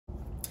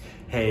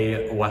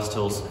Hey, West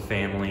Hills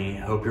family.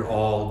 Hope you're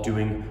all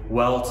doing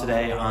well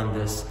today on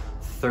this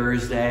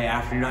Thursday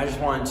afternoon. I just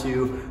wanted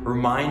to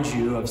remind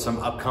you of some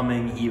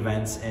upcoming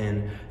events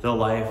in the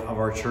life of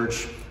our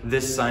church.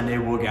 This Sunday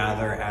we'll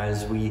gather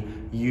as we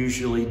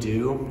usually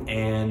do,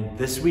 and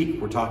this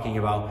week we're talking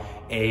about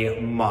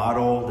a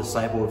model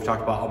disciple. We've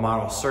talked about a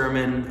model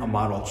sermon, a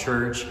model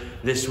church.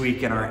 This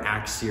week in our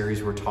Acts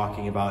series we're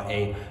talking about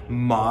a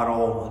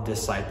model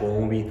disciple.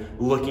 We'll be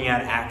looking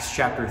at Acts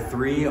chapter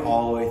 3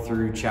 all the way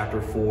through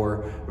chapter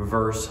 4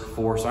 verse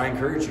 4. So I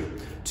encourage you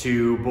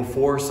to,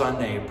 before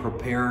Sunday,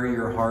 prepare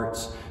your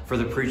hearts for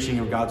the preaching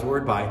of God's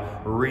word by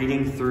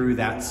reading through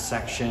that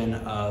section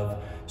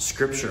of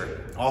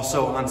Scripture.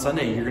 Also on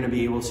Sunday, you're going to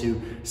be able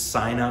to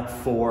sign up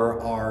for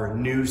our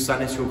new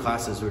Sunday school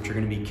classes, which are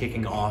going to be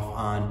kicking off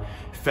on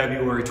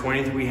February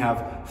 20th. We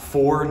have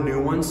 4 new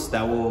ones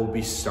that will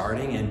be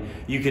starting, and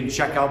you can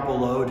check out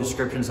below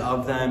descriptions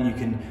of them. You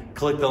can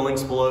click the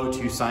links below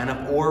to sign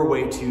up or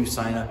wait to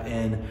sign up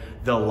in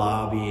the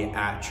lobby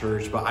at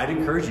church. But I'd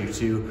encourage you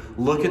to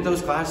look at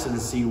those classes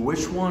and see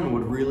which one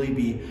would really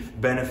be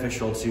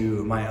beneficial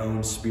to my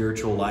own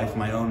spiritual life,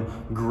 my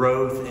own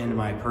growth in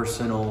my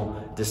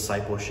personal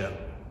discipleship.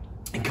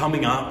 And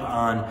coming up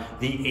on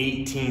the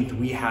 18th,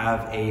 we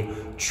have a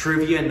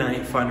trivia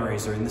night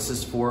fundraiser, and this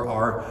is for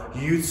our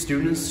youth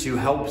students to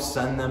help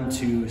send them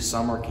to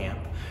summer camp.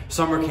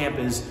 Summer camp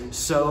is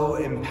so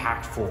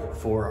impactful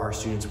for our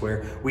students,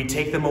 where we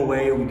take them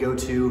away, we go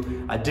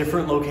to a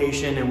different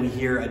location, and we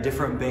hear a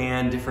different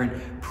band,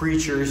 different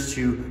preachers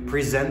to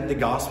present the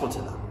gospel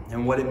to them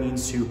and what it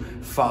means to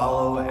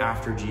follow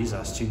after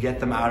Jesus, to get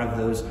them out of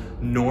those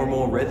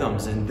normal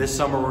rhythms. And this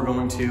summer we're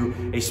going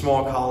to a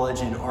small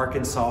college in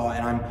Arkansas,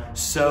 and I'm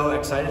so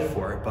excited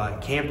for it, but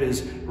camp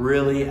is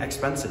really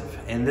expensive.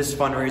 And this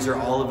fundraiser,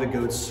 all of it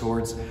goes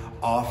towards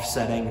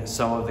offsetting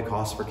some of the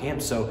costs for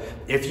camp. So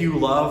if you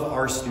love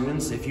our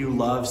students, if you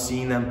love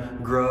seeing them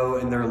grow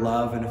in their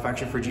love and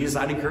affection for Jesus,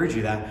 I'd encourage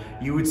you that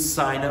you would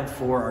sign up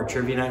for our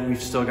trivia night.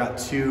 We've still got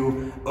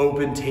 2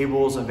 open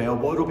tables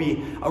available. It'll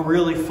be a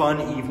really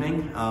fun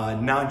evening,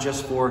 not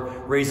just for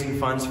raising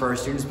funds for our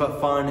students,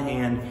 but fun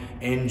and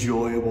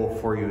enjoyable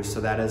for you. So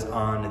that is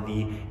on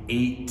the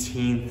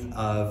 18th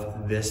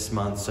of this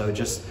month. So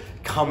just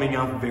coming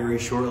up very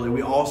shortly.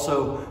 We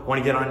also want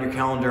to get on your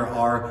calendar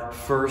our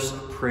first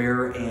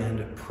prayer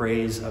and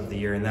praise of the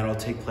year, and that'll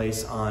take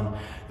place on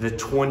the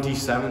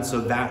 27th.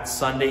 So that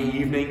Sunday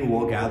evening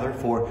we'll gather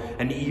for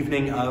an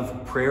evening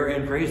of prayer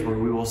and praise, where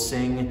we will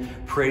sing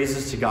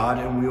praises to God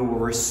and we will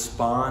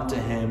respond to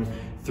Him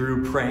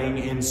through praying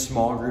in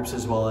small groups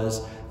as well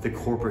as the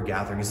corporate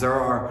gatherings. There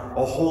are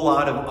a whole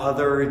lot of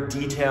other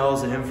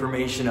details and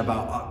information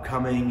about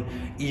upcoming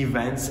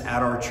events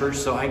at our church,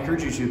 so I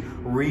encourage you to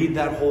read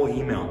that whole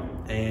email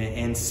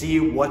and see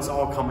what's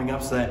all coming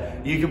up so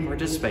that you can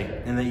participate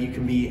and that you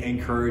can be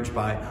encouraged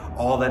by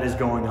all that is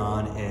going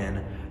on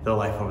in the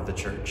life of the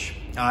church.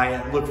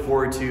 I look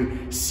forward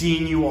to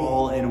seeing you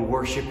all and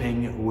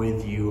worshiping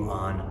with you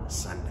on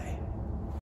Sunday.